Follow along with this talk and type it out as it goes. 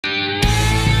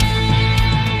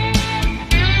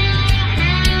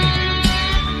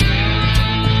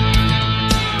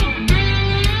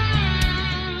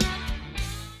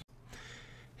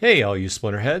Hey, all you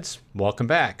Splinterheads. Welcome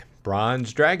back.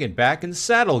 Bronze Dragon back in the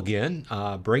saddle again,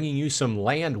 bringing you some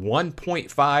Land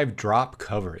 1.5 drop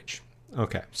coverage.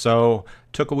 Okay, so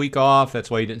took a week off.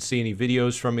 That's why you didn't see any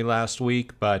videos from me last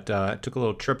week, but took a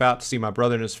little trip out to see my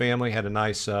brother and his family. Had a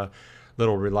nice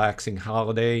little relaxing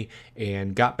holiday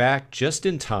and got back just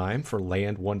in time for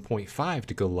Land 1.5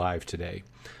 to go live today.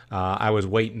 I was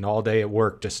waiting all day at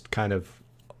work, just kind of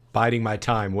biding my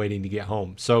time, waiting to get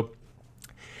home. So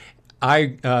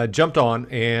I jumped on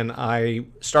and I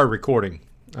started recording.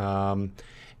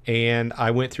 And I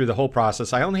went through the whole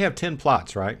process. I only have 10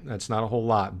 plots, right? That's not a whole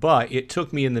lot, but it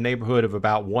took me in the neighborhood of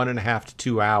about 1.5 to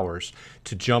 2 hours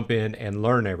to jump in and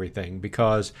learn everything,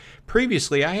 because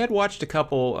previously I had watched a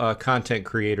couple content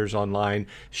creators online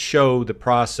show the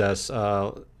process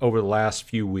over the last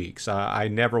few weeks. I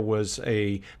never was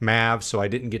a MAV, so I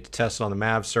didn't get to test it on the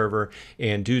MAV server,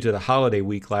 and due to the holiday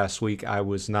week last week, I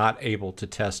was not able to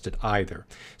test it either.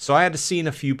 So I had to see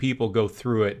a few people go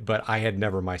through it, but I had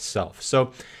never myself.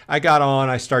 So I got on,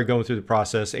 I started going through the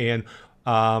process, and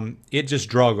it just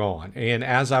drug on. And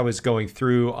as I was going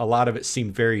through, a lot of it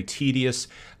seemed very tedious.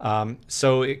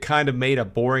 So it kind of made a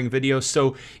boring video.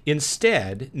 So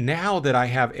instead, now that I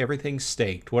have everything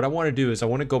staked, what I want to do is I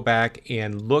want to go back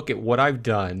and look at what I've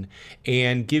done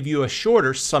and give you a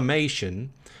shorter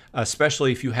summation,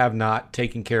 especially if you have not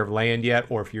taken care of land yet,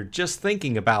 or if you're just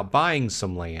thinking about buying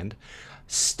some land.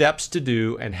 Steps to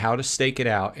do and how to stake it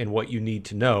out and what you need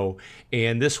to know.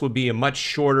 And this would be a much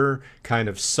shorter kind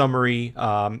of summary.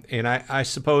 And I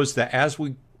suppose that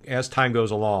as time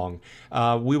goes along,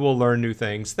 we will learn new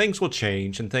things. Things will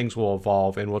change and things will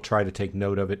evolve, and we'll try to take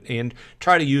note of it and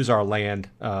try to use our land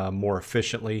more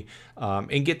efficiently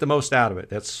and get the most out of it.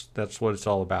 That's what it's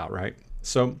all about, right?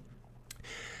 So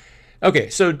okay,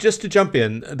 so just to jump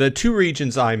in, the two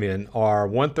regions I'm in are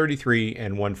 133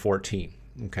 and 114.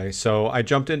 Okay, so I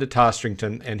jumped into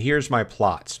Tostrington, and here's my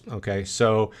plots. Okay,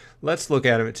 so let's look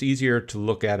at them. It's easier to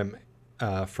look at them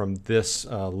from this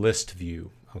list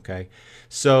view. Okay,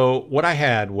 so what I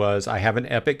had was I have an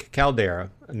epic caldera,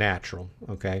 natural.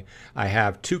 Okay, I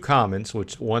have two commons,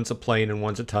 which one's a plain and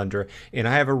one's a tundra, and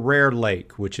I have a rare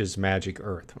lake, which is magic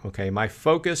earth. Okay, my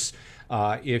focus,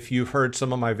 if you've heard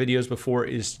some of my videos before,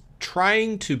 is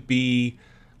trying to be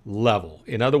level.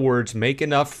 In other words, make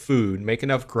enough food, make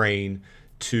enough grain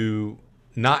to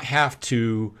not have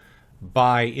to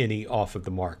buy any off of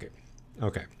the market.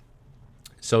 Okay,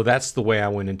 so that's the way I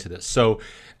went into this. So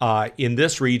in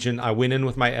this region, I went in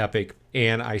with my epic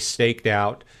and I staked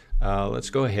out. Let's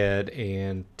go ahead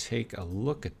and take a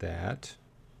look at that.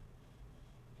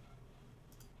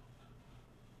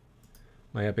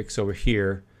 My epic's over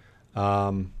here.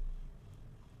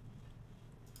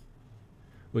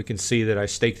 We can see that I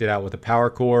staked it out with a power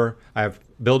core. I have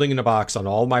building in a box on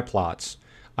all my plots.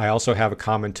 I also have a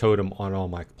common totem on all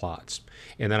my plots.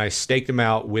 And then I staked them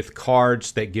out with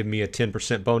cards that give me a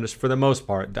 10% bonus for the most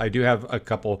part. I do have a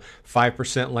couple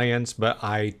 5% lands, but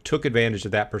I took advantage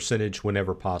of that percentage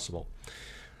whenever possible.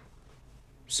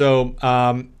 So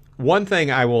one thing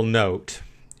I will note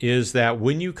is that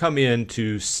when you come in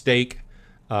to stake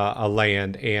a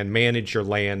land and manage your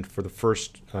land for the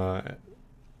first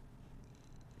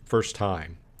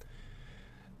time,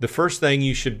 the first thing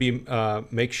you should be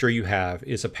make sure you have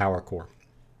is a power core.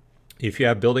 If you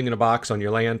have building in a box on your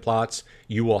land plots,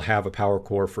 you will have a power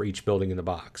core for each building in the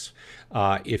box.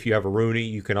 If you have a Rooney,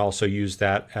 you can also use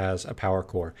that as a power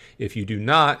core. If you do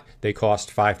not, they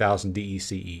cost 5,000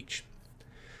 DEC each.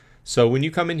 So when you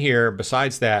come in here,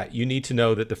 besides that, you need to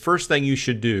know that the first thing you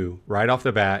should do right off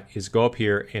the bat is go up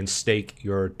here and stake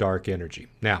your dark energy.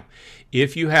 Now,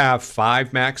 if you have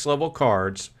 5 max level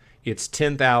cards, it's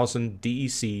 10,000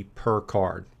 DEC per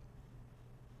card.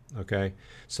 Okay,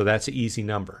 so that's an easy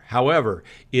number. However,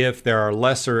 if there are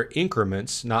lesser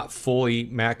increments, not fully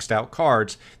maxed out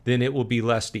cards, then it will be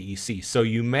less DEC. So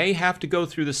you may have to go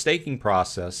through the staking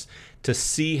process to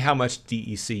see how much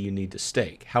DEC you need to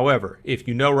stake. However, if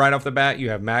you know right off the bat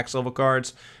you have max level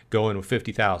cards, go in with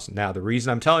 50,000. Now, the reason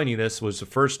I'm telling you this was the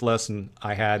first lesson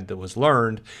I had that was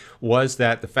learned was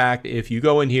that the fact if you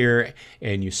go in here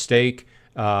and you stake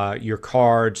your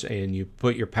cards and you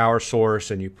put your power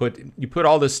source and you put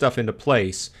all this stuff into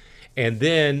place, and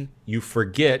then you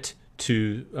forget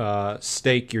to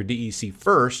stake your DEC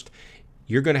first,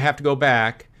 you're going to have to go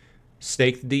back,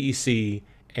 stake the DEC,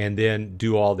 and then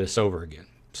do all this over again.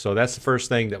 So that's the first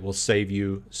thing that will save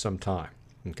you some time.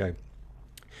 Okay.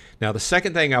 Now, the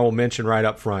second thing I will mention right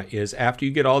up front is after you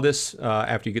get all this,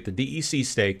 after you get the DEC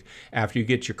staked, after you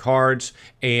get your cards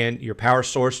and your power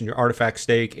source and your artifact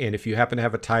stake, and if you happen to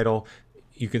have a title,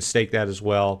 you can stake that as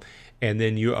well. and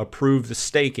then you approve the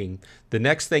staking, the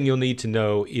next thing you'll need to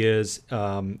know is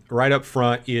right up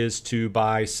front is to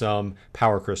buy some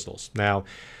power crystals. Now,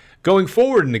 going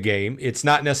forward in the game, it's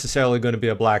not necessarily going to be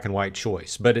a black and white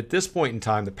choice, but at this point in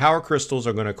time, the power crystals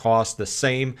are going to cost the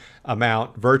same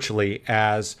amount virtually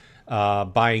as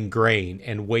buying grain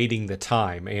and waiting the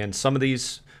time. And some of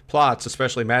these plots,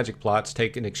 especially magic plots,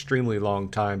 take an extremely long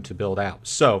time to build out.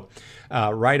 So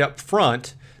right up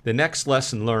front, the next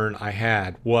lesson learned I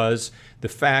had was the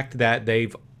fact that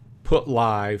they've put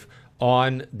live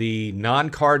on the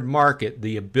non-card market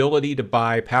the ability to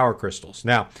buy power crystals.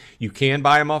 Now, you can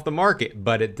buy them off the market,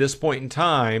 but at this point in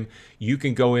time, you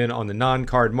can go in on the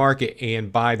non-card market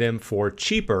and buy them for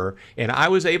cheaper. And I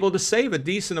was able to save a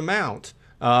decent amount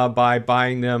by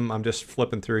buying them. I'm just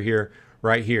flipping through here,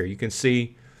 right here. You can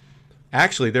see,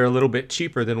 actually, they're a little bit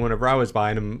cheaper than whenever I was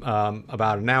buying them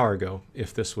about an hour ago.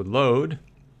 If this would load.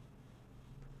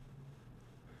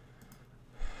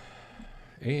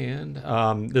 And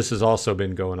this has also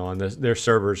been going on. Their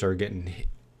servers are getting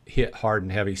hit hard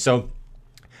and heavy. So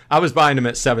I was buying them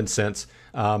at 7 cents,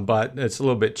 but it's a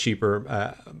little bit cheaper,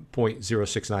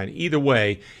 0.069. Either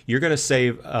way, you're going to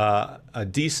save a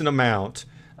decent amount.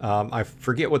 I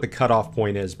forget what the cutoff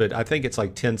point is, but I think it's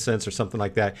like 10 cents or something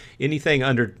like that. Anything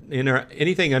under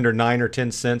 9 or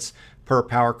 10 cents per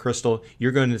power crystal,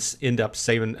 you're going to end up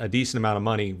saving a decent amount of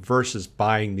money versus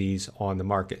buying these on the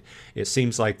market. It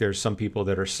seems like there's some people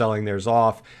that are selling theirs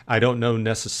off. I don't know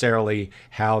necessarily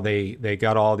how they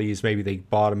got all these. Maybe they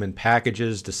bought them in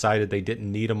packages, decided they didn't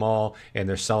need them all, and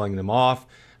they're selling them off,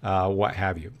 what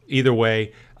have you. Either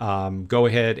way, go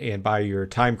ahead and buy your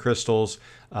time crystals.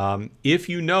 If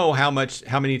you know how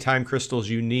many time crystals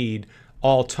you need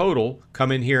all total,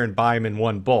 come in here and buy them in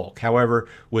one bulk. However,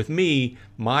 with me,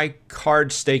 my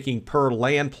card staking per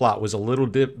land plot was a little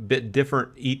bit different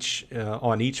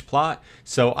on each plot.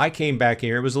 So I came back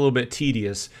here. It was a little bit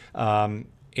tedious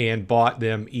and bought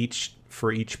them each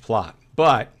for each plot.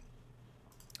 But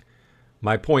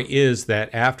my point is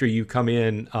that after you come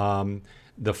in,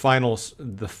 the final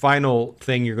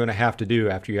thing you're going to have to do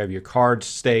after you have your cards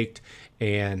staked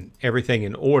and everything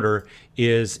in order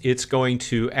is it's going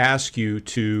to ask you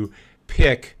to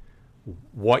pick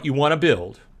what you want to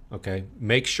build. Okay,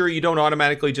 make sure you don't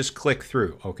automatically just click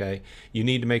through. Okay, you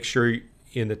need to make sure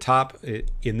in the top,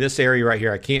 in this area right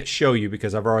here, I can't show you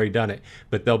because I've already done it,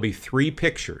 but there'll be 3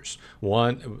 pictures,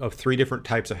 one of 3 different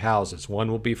types of houses. One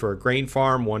will be for a grain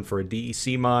farm, one for a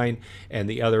DEC mine, and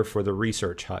the other for the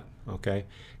research hut. Okay,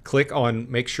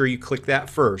 make sure you click that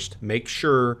first. Make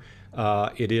sure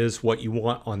it is what you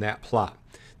want on that plot.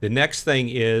 The next thing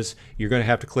is you're going to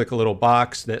have to click a little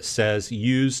box that says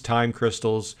use time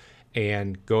crystals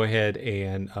and go ahead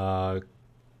and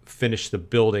finish the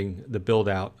build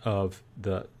out of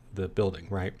the building,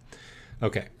 right?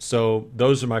 Okay, so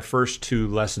those are my first 2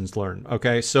 lessons learned.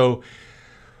 Okay, so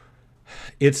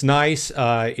it's nice.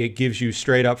 It gives you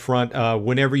straight up front.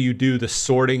 Whenever you do the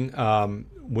sorting,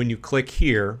 when you click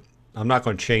here, I'm not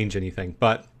going to change anything,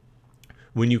 but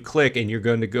when you click and you're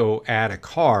going to go add a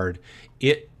card,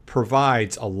 it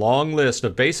provides a long list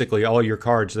of basically all your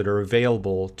cards that are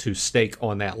available to stake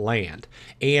on that land.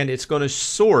 And it's going to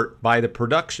sort by the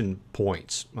production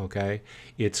points, okay?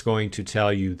 It's going to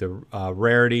tell you the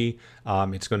rarity.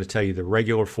 It's going to tell you the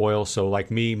regular foil. So like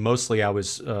me, mostly I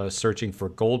was searching for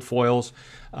gold foils.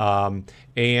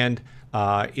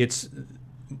 It's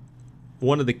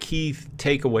one of the key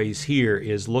takeaways here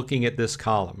is looking at this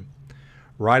column.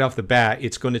 Right off the bat,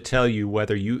 it's going to tell you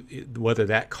whether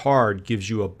that card gives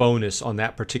you a bonus on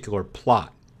that particular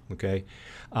plot. Okay,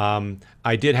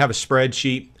 I did have a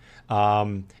spreadsheet,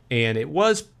 and it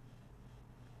was,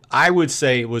 I would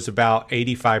say, it was about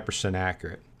 85%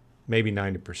 accurate, maybe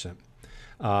 90%.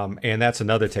 And that's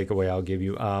another takeaway I'll give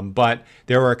you. But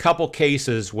there were a couple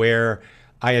cases where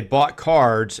I had bought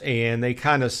cards and they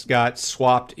kind of got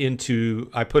swapped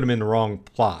into, I put them in the wrong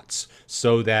plots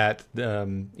so that,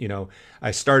 I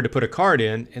started to put a card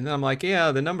in and then I'm like,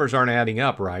 yeah, the numbers aren't adding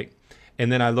up right.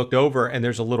 And then I looked over and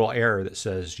there's a little error that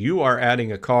says you are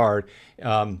adding a card.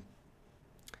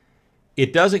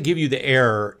 It doesn't give you the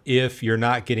error if you're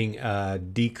not getting a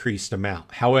decreased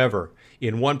amount. However,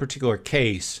 in one particular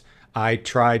case, I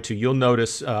tried to, you'll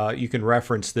notice, you can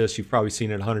reference this, you've probably seen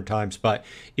it 100 times, but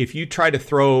if you try to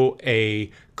throw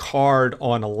a card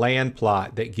on a land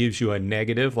plot that gives you a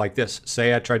negative, like this,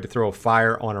 say I tried to throw a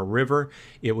fire on a river,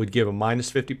 it would give a minus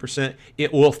 50%,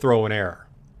 it will throw an error.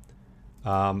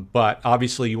 But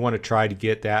obviously you want to try to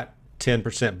get that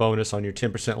 10% bonus on your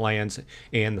 10% lands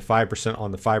and the 5%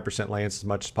 on the 5% lands as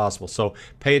much as possible. So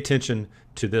pay attention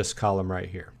to this column right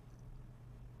here.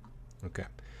 Okay.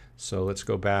 So let's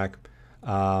go back.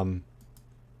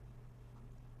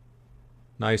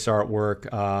 Nice artwork.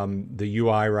 The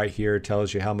UI right here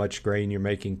tells you how much grain you're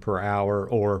making per hour,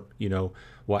 or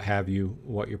what have you,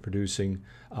 what you're producing.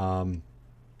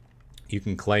 You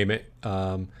can claim it.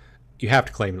 You have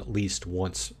to claim it at least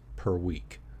once per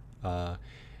week. The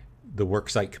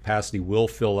worksite capacity will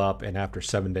fill up, and after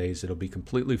 7 days it'll be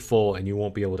completely full, and you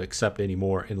won't be able to accept any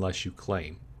more unless you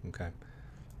claim. Okay.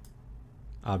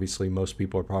 Obviously, most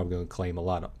people are probably going to claim a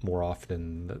lot more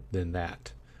often than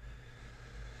that.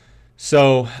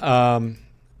 So,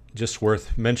 just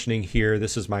worth mentioning here,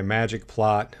 this is my magic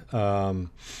plot.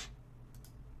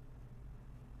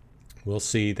 We'll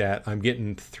see that I'm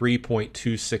getting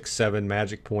 3.267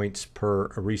 magic points per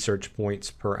research points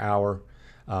per hour.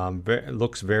 It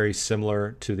looks very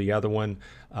similar to the other one.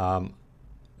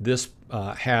 This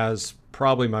has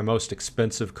probably my most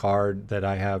expensive card that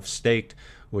I have staked,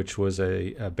 which was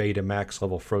a beta max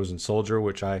level frozen soldier,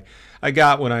 which I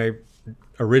got when I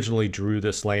originally drew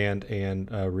this land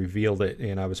and revealed it,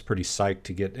 and I was pretty psyched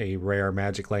to get a rare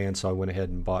magic land, so I went ahead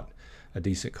and bought a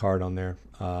decent card on there.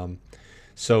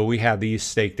 So we have these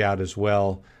staked out as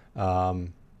well,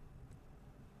 and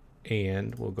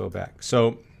we'll go back.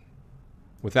 So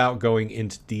without going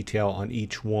into detail on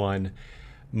each one,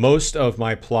 most of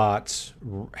my plots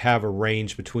have a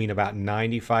range between about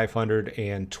 9,500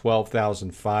 and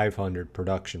 12,500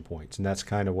 production points, and that's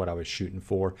kind of what I was shooting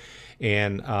for.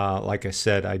 And like I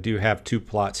said, I do have 2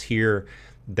 plots here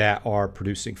that are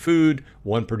producing food,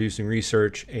 1 producing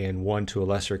research, and 1 to a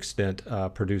lesser extent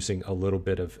producing a little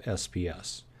bit of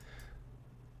SPS.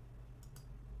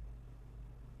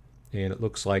 And it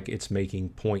looks like it's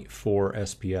making 0.4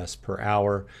 SPS per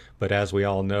hour. But as we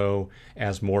all know,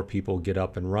 as more people get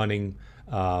up and running,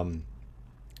 then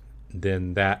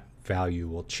that value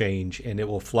will change, and it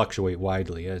will fluctuate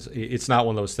widely. As it's not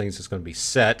one of those things that's going to be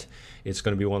set. It's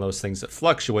going to be one of those things that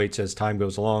fluctuates as time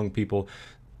goes along. People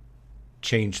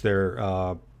change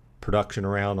their production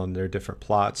around on their different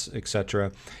plots,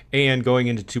 etc. And going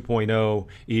into 2.0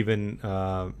 even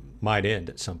might end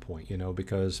at some point,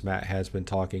 because Matt has been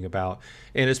talking about,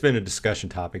 and it's been a discussion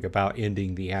topic about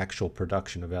ending the actual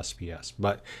production of SPS,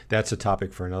 but that's a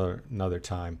topic for another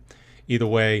time. Either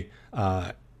way,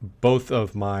 both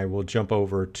of we'll jump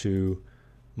over to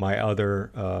my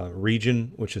other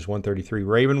region, which is 133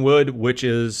 Ravenwood, which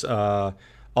is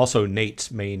also Nate's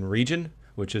main region,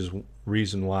 which is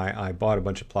reason why I bought a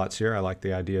bunch of plots here. I like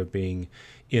the idea of being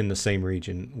in the same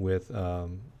region with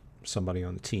somebody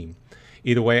on the team.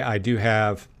 Either way, I do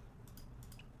have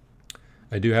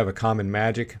a common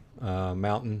magic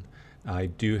mountain. I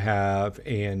do have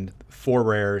 4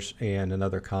 rares and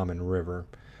another common river.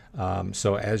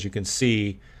 So as you can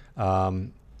see,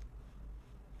 obviously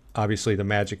the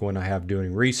magic one I have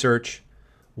doing research.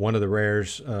 One of the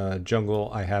rares,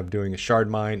 jungle, I have doing a shard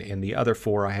mine, and the other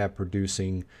 4 I have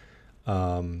producing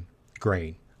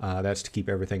grain. That's to keep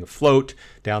everything afloat.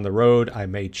 Down the road, I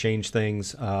may change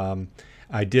things.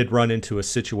 I did run into a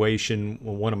situation,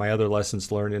 one of my other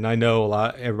lessons learned, and I know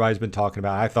everybody's been talking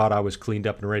about, I thought I was cleaned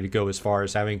up and ready to go as far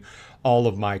as having all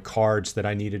of my cards that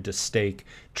I needed to stake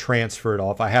transferred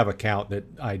off. I have an account that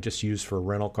I just use for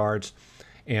rental cards,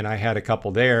 and I had a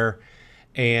couple there,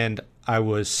 and I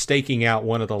was staking out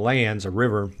one of the lands, a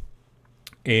river,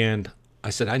 and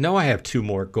I said, I know I have 2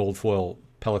 more gold foil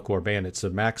Pellicore bandits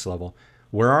at max level.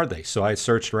 Where are they? So I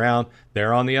searched around.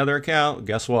 They're on the other account.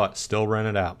 Guess what? Still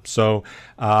rented out. So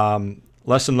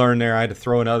lesson learned there. I had to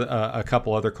throw a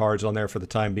couple other cards on there for the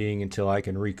time being until I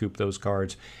can recoup those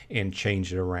cards and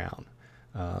change it around.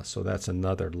 So that's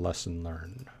another lesson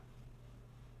learned.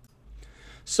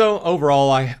 So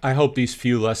overall, I hope these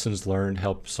few lessons learned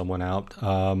help someone out.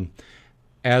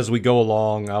 As we go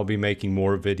along, I'll be making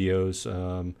more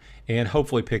videos and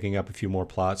hopefully picking up a few more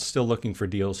plots. Still looking for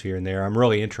deals here and there. I'm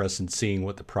really interested in seeing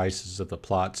what the prices of the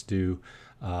plots do.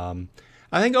 I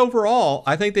think overall,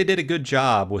 I think they did a good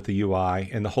job with the UI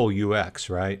and the whole UX,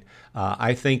 right?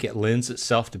 I think it lends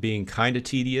itself to being kind of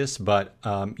tedious, but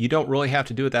you don't really have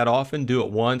to do it that often. Do it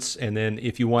once, and then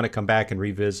if you want to come back and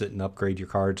revisit and upgrade your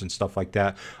cards and stuff like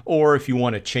that, or if you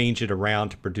want to change it around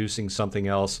to producing something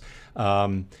else,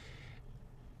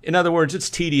 in other words, it's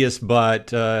tedious,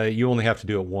 but you only have to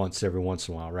do it once every once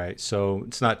in a while, right? So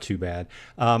it's not too bad.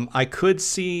 I could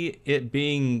see it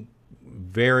being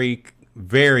very,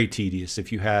 very tedious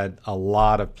if you had a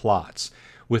lot of plots.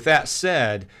 With that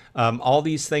said, all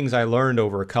these things I learned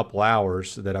over a couple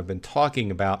hours that I've been talking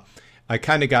about, I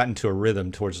kind of got into a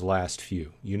rhythm towards the last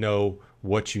few. You know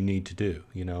what you need to do.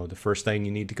 You know, the first thing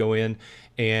you need to go in,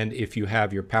 and if you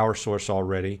have your power source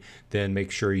already, then make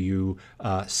sure you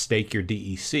stake your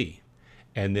DEC,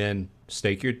 and then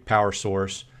stake your power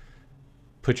source,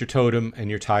 put your totem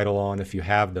and your title on if you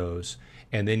have those,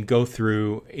 and then go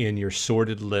through in your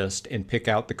sorted list and pick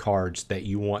out the cards that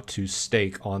you want to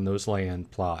stake on those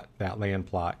land plot.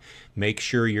 Make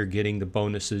sure you're getting the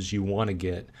bonuses you want to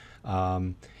get,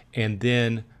 and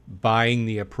then buying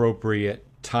the appropriate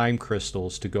time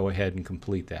crystals to go ahead and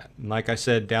complete that. And like I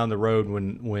said, down the road,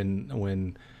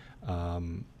 when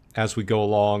as we go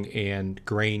along and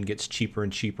grain gets cheaper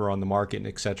and cheaper on the market, and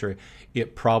etc.,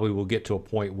 it probably will get to a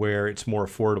point where it's more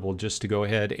affordable just to go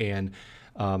ahead and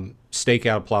stake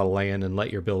out a plot of land and let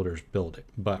your builders build it.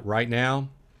 But right now,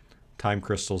 time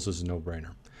crystals is a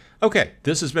no-brainer. Okay,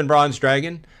 this has been Bronze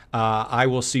Dragon. I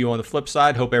will see you on the flip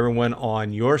side. Hope everyone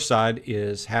on your side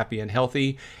is happy and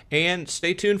healthy, and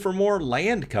stay tuned for more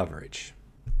land coverage.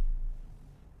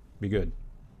 Be good.